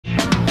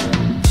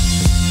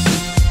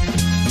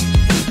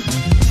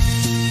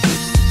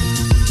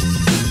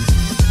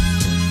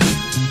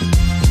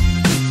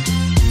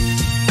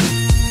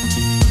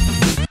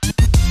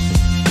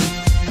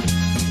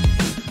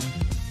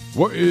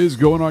What is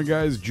going on,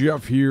 guys?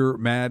 Jeff here,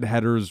 Mad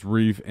Hatter's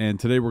Reef, and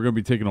today we're going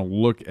to be taking a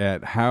look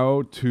at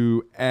how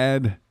to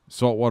add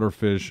saltwater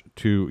fish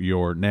to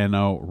your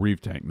Nano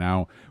reef tank.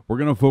 Now, we're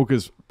going to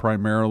focus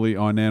primarily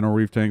on Nano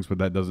reef tanks, but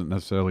that doesn't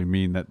necessarily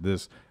mean that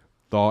this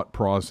thought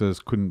process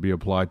couldn't be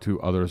applied to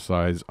other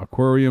size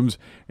aquariums.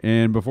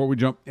 And before we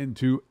jump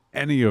into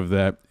any of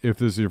that, if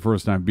this is your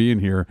first time being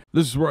here,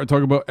 this is where I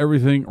talk about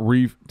everything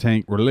reef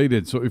tank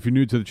related. So if you're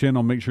new to the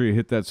channel, make sure you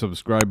hit that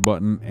subscribe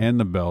button and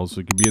the bell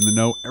so you can be in the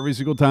know every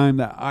single time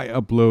that I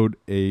upload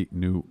a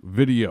new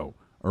video.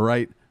 All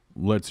right,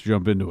 let's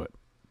jump into it.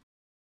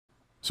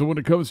 So when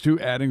it comes to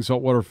adding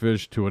saltwater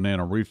fish to a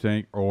Nano reef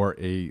tank or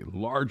a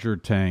larger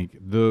tank,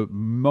 the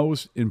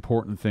most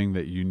important thing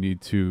that you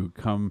need to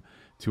come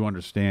to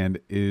understand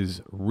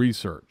is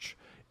research.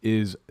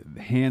 Is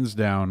hands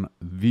down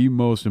the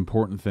most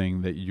important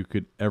thing that you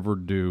could ever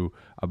do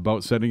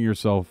about setting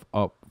yourself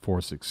up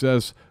for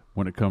success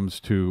when it comes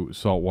to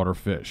saltwater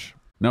fish.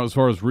 Now, as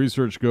far as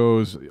research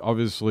goes,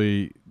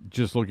 obviously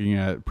just looking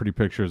at pretty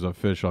pictures of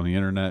fish on the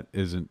internet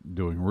isn't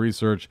doing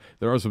research.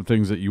 There are some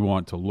things that you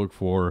want to look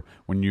for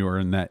when you are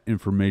in that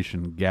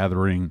information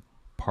gathering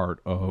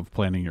part of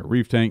planning your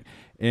reef tank,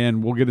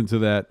 and we'll get into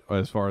that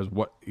as far as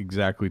what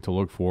exactly to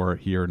look for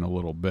here in a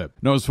little bit.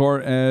 Now, as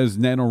far as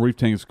Nano reef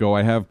tanks go,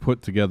 I have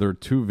put together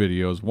two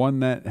videos,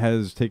 one that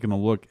has taken a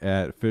look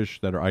at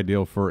fish that are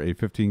ideal for a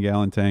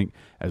 15-gallon tank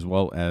as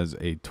well as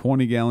a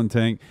 20-gallon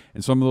tank,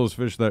 and some of those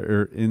fish that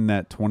are in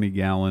that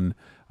 20-gallon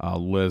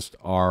list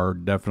are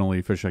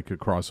definitely fish that could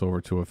cross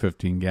over to a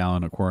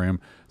 15-gallon aquarium.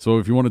 So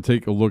if you want to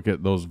take a look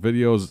at those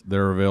videos,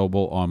 they're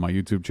available on my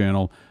YouTube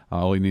channel.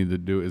 All you need to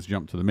do is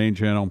jump to the main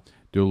channel,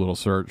 do a little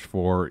search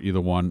for either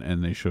one,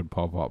 and they should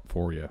pop up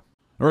for you.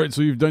 All right,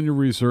 so you've done your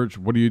research.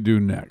 What do you do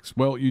next?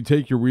 Well, you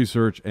take your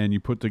research and you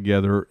put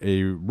together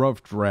a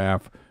rough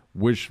draft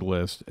wish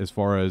list as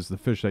far as the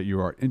fish that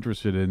you are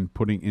interested in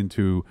putting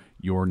into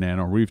your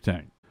Nano reef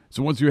tank.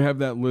 So once you have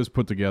that list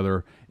put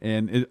together,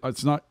 and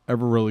it's not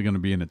ever really going to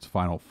be in its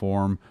final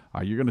form,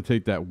 you're going to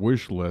take that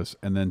wish list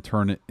and then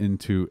turn it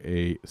into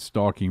a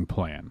stocking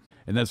plan.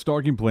 And that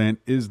stocking plan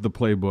is the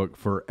playbook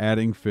for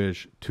adding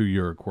fish to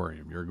your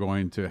aquarium. You're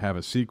going to have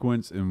a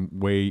sequence and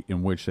way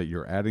in which that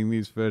you're adding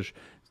these fish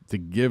to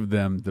give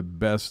them the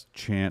best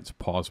chance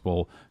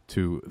possible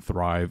to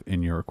thrive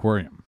in your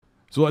aquarium.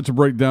 So that's a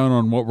breakdown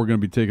on what we're going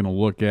to be taking a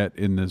look at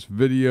in this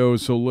video.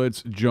 So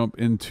let's jump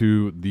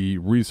into the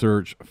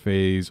research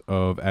phase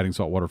of adding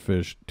saltwater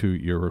fish to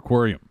your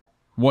aquarium.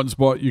 One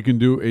spot you can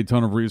do a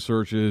ton of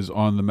research is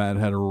on the Mad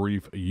Hatter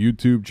Reef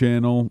YouTube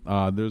channel.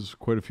 There's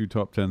quite a few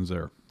top 10s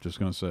there, just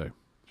going to say.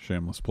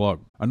 Shameless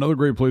plug. Another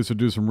great place to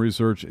do some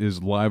research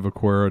is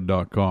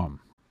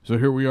liveaquaria.com. So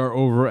here we are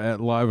over at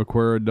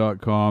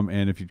liveaquaria.com,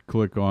 and if you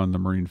click on the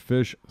marine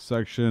fish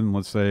section,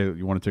 let's say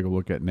you want to take a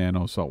look at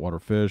Nano saltwater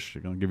fish,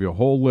 they're going to give you a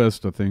whole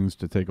list of things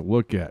to take a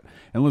look at.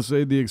 And let's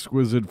say the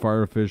exquisite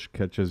firefish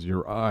catches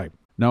your eye.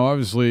 Now,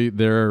 obviously,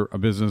 they're a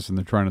business and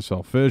they're trying to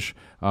sell fish,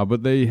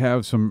 but they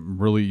have some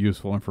really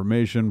useful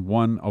information,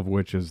 one of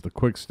which is the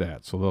quick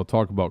stats. So they'll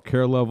talk about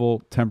care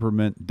level,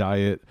 temperament,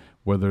 diet,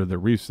 whether they're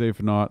reef safe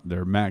or not,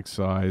 their max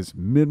size,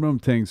 minimum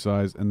tank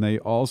size, and they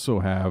also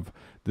have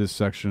this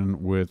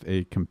section with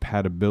a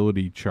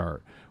compatibility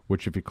chart,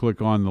 which if you click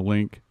on the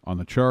link on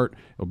the chart,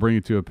 it'll bring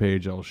you to a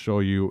page that'll show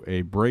you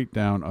a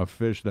breakdown of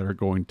fish that are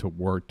going to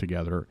work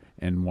together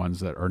and ones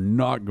that are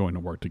not going to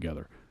work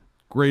together.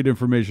 Great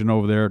information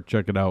over there.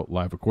 Check it out,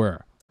 Live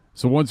Aquaria.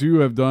 So once you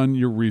have done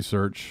your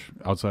research,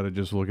 outside of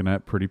just looking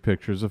at pretty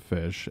pictures of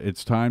fish,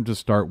 it's time to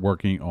start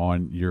working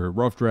on your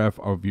rough draft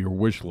of your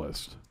wish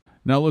list.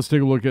 Now let's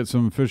take a look at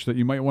some fish that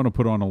you might want to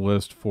put on a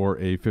list for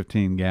a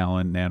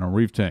 15-gallon Nano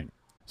reef tank.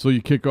 So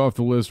you kick off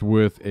the list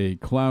with a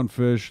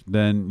clownfish,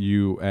 then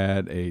you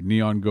add a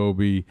neon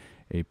goby,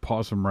 a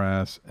possum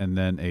wrasse, and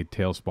then a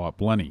tail spot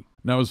blenny.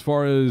 Now, as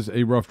far as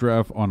a rough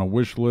draft on a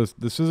wish list,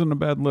 this isn't a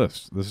bad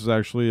list. This is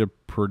actually a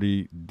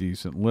pretty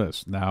decent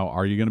list. Now,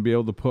 are you going to be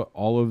able to put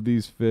all of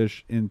these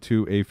fish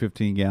into a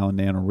 15-gallon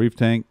Nano reef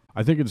tank?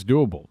 I think it's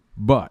doable,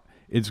 but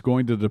it's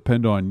going to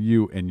depend on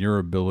you and your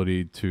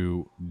ability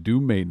to do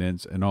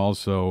maintenance and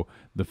also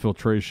the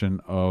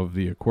filtration of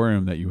the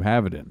aquarium that you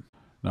have it in.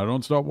 Now,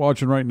 don't stop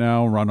watching right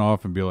now, run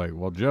off and be like,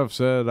 well, Jeff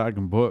said I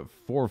can put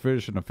 4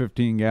 fish in a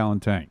 15-gallon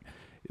tank.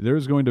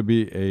 There's going to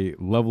be a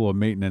level of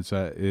maintenance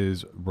that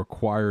is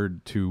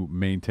required to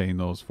maintain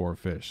those 4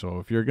 fish. So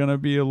if you're going to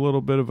be a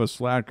little bit of a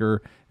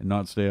slacker and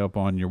not stay up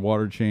on your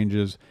water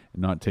changes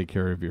and not take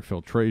care of your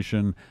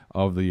filtration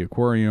of the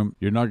aquarium,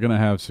 you're not going to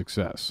have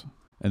success.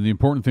 And the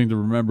important thing to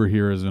remember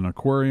here is an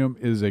aquarium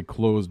is a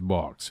closed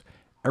box.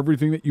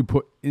 Everything that you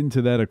put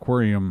into that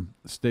aquarium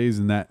stays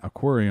in that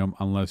aquarium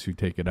unless you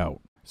take it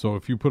out. So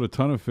if you put a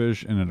ton of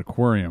fish in an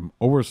aquarium,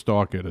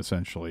 overstock it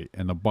essentially,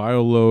 and the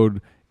bio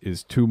load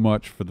is too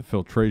much for the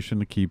filtration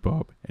to keep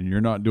up, and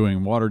you're not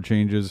doing water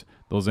changes,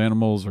 those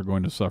animals are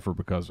going to suffer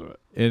because of it.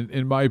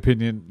 In my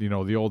opinion, you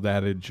know, the old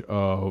adage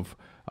of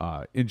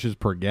inches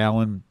per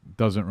gallon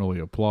doesn't really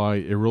apply.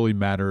 It really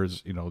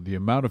matters, the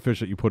amount of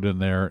fish that you put in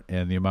there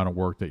and the amount of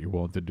work that you're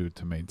willing to do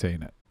to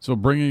maintain it. So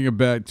bringing it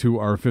back to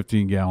our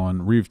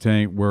 15-gallon reef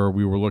tank, where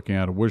we were looking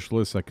at a wish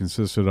list that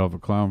consisted of a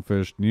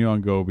clownfish, neon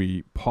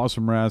goby,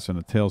 possum wrasse, and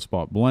a tail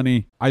spot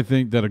blenny. I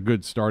think that a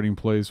good starting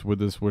place with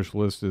this wish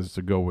list is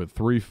to go with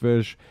 3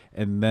 fish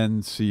and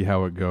then see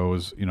how it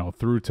goes,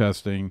 through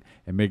testing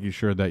and making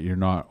sure that you're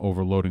not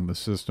overloading the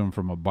system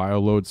from a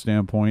bioload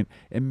standpoint,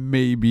 and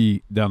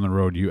maybe down the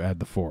road you add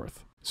the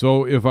 4th.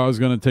 So if I was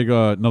going to take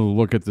another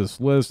look at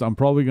this list, I'm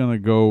probably going to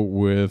go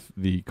with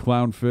the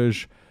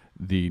clownfish,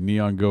 the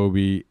neon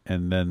goby,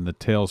 and then the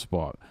tail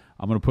spot.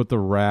 I'm going to put the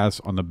wrasse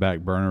on the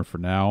back burner for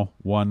now.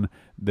 One,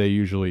 they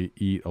usually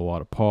eat a lot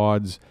of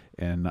pods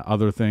and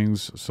other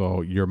things,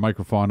 so your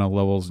microfauna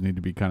levels need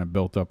to be kind of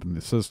built up in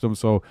the system.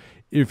 So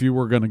if you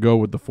were going to go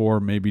with the 4,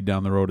 maybe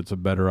down the road it's a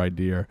better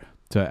idea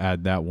to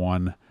add that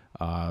one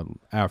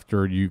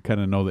after you kind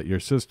of know that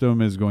your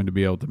system is going to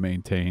be able to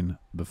maintain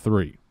the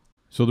 3.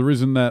 So the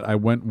reason that I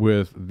went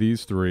with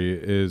these 3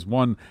 is,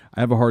 one, I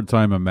have a hard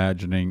time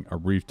imagining a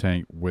reef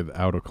tank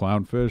without a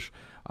clownfish.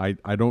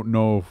 I don't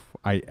know if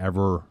I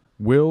ever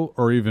will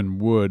or even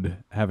would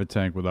have a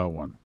tank without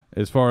one.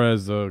 As far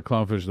as the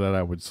clownfish that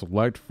I would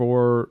select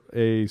for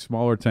a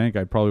smaller tank,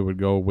 I probably would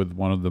go with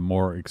one of the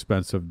more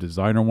expensive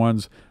designer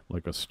ones,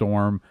 like a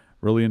Storm.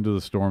 Really into the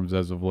Storms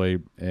as of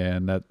late,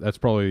 and that's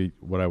probably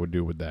what I would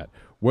do with that.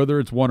 Whether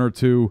it's 1 or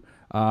 2,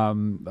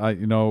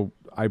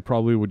 I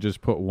probably would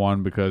just put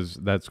 1, because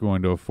that's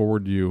going to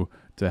afford you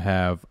to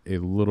have a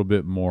little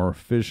bit more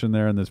fish in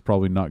there, and there's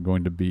probably not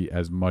going to be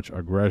as much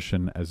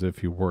aggression as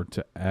if you were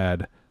to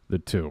add the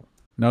 2.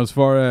 Now, as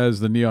far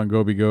as the neon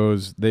goby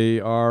goes, they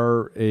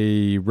are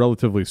a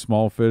relatively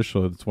small fish,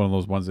 so it's one of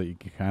those ones that you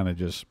can kind of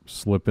just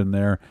slip in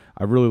there.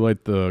 I really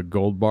like the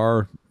gold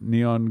bar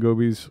neon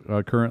gobies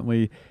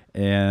currently,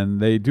 and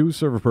they do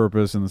serve a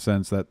purpose in the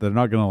sense that they're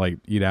not going to like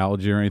eat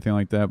algae or anything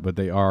like that, but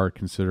they are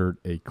considered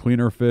a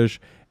cleaner fish,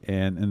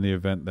 and in the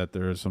event that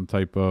there is some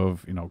type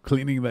of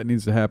cleaning that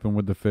needs to happen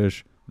with the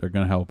fish, they're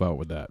going to help out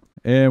with that.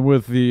 And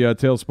with the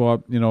tail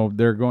spot,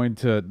 they're going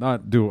to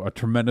not do a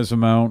tremendous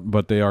amount,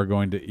 but they are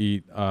going to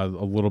eat a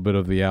little bit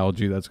of the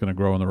algae that's going to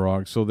grow in the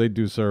rocks. So they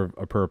do serve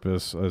a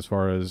purpose as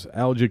far as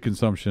algae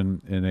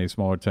consumption in a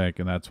smaller tank,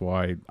 and that's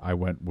why I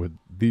went with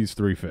these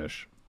 3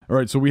 fish. All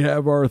right, so we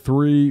have our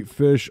 3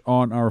 fish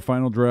on our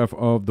final draft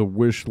of the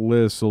wish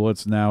list. So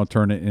let's now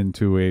turn it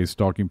into a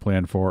stocking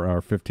plan for our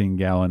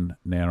 15-gallon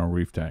Nano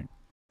reef tank.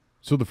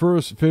 So the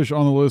first fish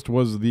on the list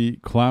was the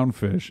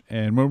clownfish,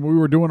 and when we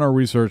were doing our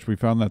research, we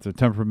found that the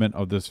temperament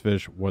of this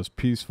fish was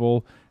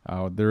peaceful.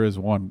 There is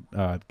one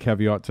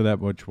caveat to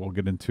that, which we'll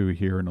get into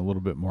here in a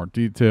little bit more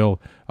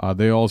detail.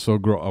 They also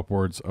grow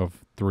upwards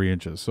of 3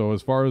 inches. So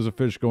as far as a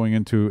fish going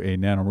into a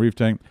Nano reef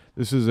tank,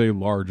 this is a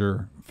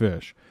larger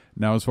fish.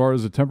 Now, as far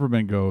as the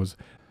temperament goes,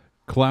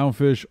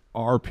 clownfish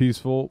are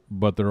peaceful,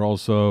 but they're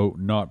also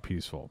not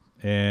peaceful.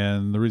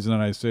 And the reason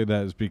that I say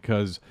that is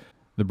because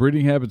the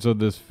breeding habits of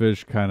this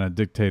fish kind of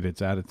dictate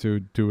its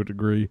attitude to a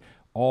degree.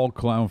 All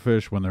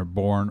clownfish, when they're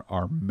born,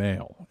 are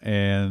male.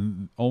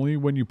 And only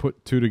when you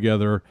put 2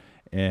 together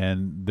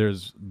and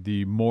there's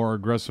the more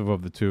aggressive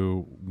of the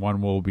 2,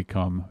 one will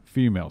become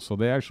female. So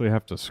they actually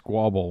have to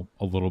squabble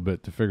a little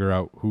bit to figure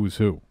out who's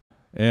who.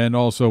 And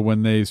also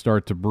when they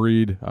start to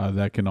breed,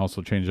 that can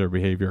also change their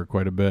behavior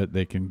quite a bit.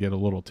 They can get a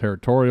little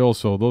territorial.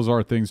 So those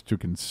are things to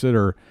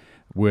consider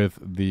with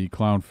the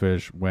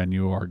clownfish when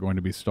you are going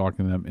to be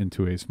stocking them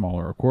into a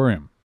smaller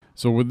aquarium.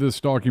 So with this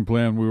stocking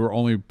plan, we were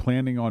only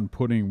planning on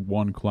putting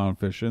 1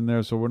 clownfish in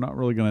there, so we're not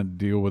really going to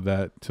deal with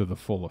that to the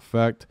full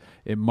effect.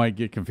 It might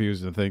get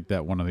confused to think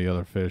that one of the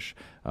other fish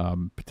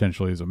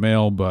potentially is a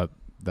male, but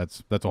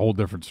that's a whole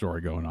different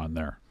story going on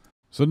there.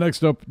 So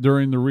next up,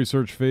 during the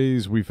research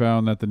phase, we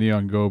found that the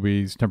neon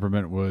goby's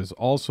temperament was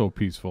also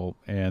peaceful,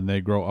 and they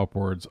grow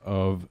upwards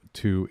of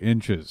 2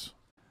 inches.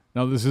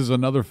 Now, this is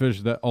another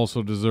fish that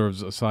also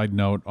deserves a side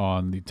note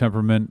on the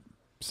temperament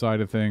side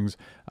of things.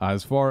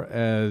 As far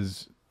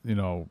as,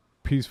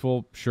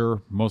 peaceful,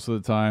 sure, most of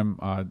the time.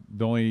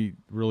 The only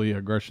really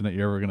aggression that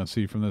you're ever going to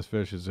see from this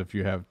fish is if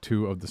you have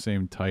 2 of the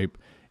same type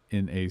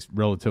in a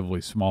relatively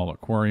small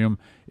aquarium.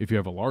 If you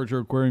have a larger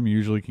aquarium, you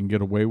usually can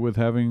get away with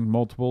having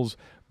multiples,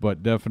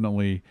 but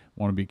definitely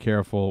want to be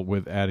careful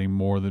with adding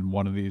more than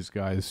one of these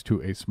guys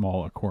to a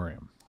small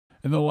aquarium.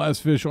 And the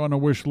last fish on our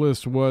wish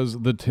list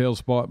was the tail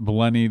spot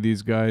blenny.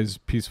 These guys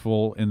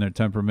peaceful in their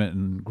temperament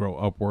and grow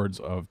upwards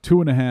of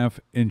 2.5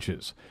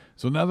 inches.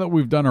 So now that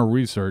we've done our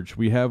research,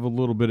 we have a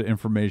little bit of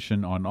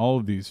information on all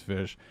of these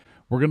fish.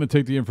 We're going to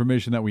take the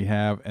information that we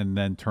have and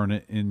then turn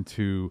it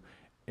into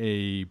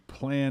a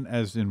plan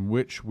as in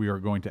which we are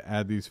going to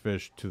add these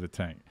fish to the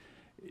tank.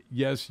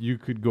 Yes, you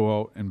could go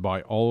out and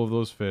buy all of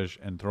those fish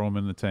and throw them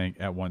in the tank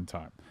at one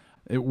time.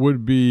 It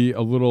would be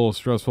a little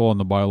stressful on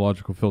the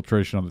biological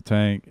filtration of the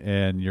tank,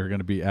 and you're going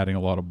to be adding a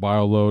lot of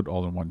bioload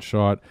all in one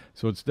shot.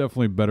 So it's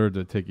definitely better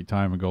to take your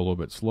time and go a little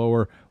bit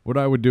slower. What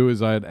I would do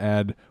is I'd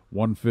add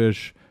 1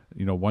 fish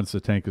once the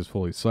tank is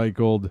fully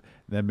cycled.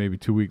 Then maybe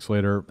 2 weeks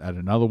later, add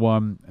another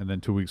one, and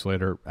then 2 weeks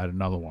later, add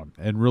another one.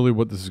 And really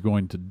what this is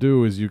going to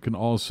do is you can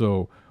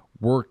also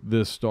work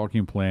this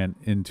stocking plan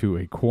into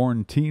a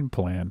quarantine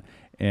plan,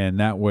 and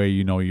that way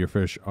your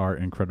fish are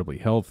incredibly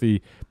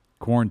healthy.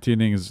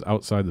 Quarantining is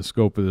outside the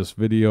scope of this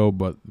video,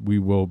 but we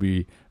will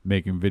be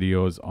making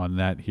videos on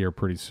that here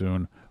pretty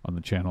soon on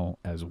the channel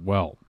as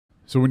well.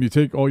 So when you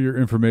take all your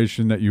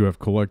information that you have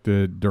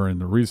collected during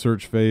the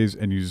research phase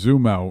and you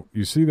zoom out,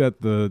 you see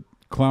that the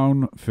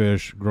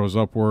clownfish grows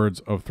upwards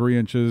of 3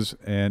 inches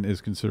and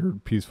is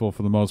considered peaceful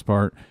for the most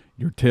part.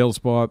 Your tail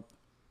spot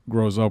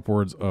grows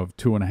upwards of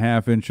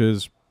 2.5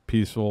 inches,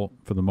 peaceful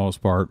for the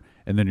most part.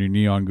 And then your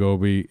neon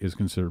goby is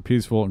considered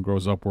peaceful and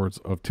grows upwards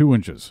of 2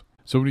 inches.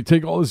 So when you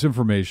take all this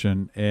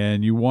information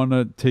and you want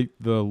to take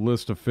the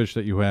list of fish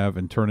that you have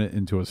and turn it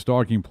into a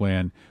stocking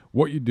plan,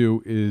 what you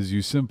do is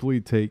you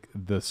simply take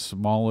the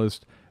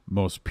smallest,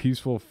 most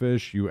peaceful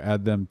fish, you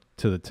add them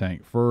to the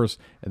tank first,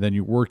 and then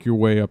you work your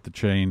way up the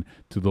chain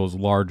to those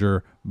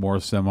larger, more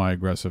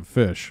semi-aggressive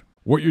fish.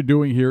 What you're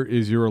doing here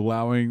is you're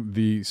allowing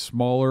the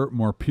smaller,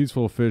 more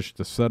peaceful fish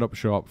to set up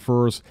shop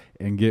first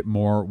and get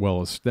more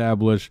well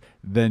established.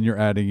 Then you're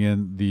adding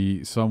in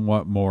the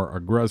somewhat more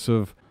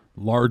aggressive,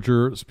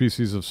 larger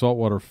species of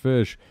saltwater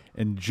fish.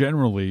 And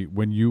generally,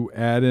 when you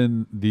add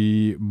in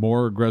the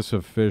more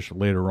aggressive fish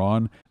later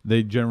on,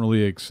 they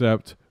generally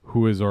accept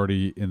who is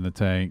already in the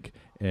tank.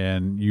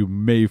 And you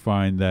may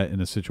find that in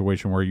a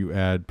situation where you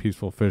add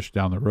peaceful fish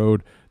down the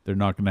road, they're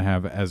not going to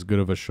have as good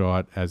of a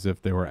shot as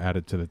if they were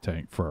added to the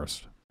tank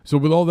first. So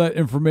with all that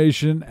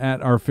information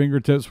at our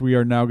fingertips, we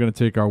are now going to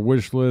take our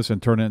wish list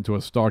and turn it into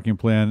a stocking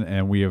plan.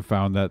 And we have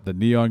found that the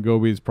neon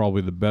goby is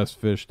probably the best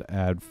fish to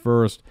add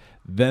first,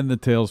 then the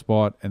tail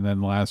spot, and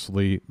then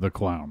lastly, the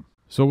clown.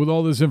 So with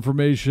all this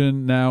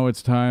information, now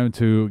it's time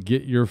to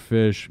get your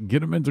fish,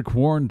 get them into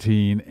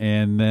quarantine,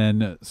 and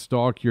then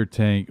stock your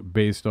tank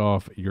based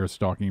off your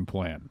stocking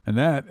plan. And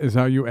that is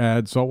how you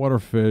add saltwater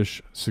fish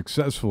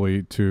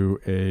successfully to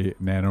a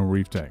nano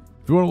reef tank.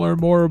 If you want to learn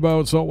more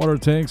about saltwater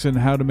tanks and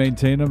how to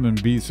maintain them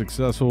and be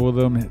successful with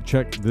them,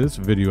 check this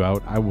video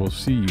out. I will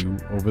see you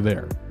over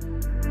there.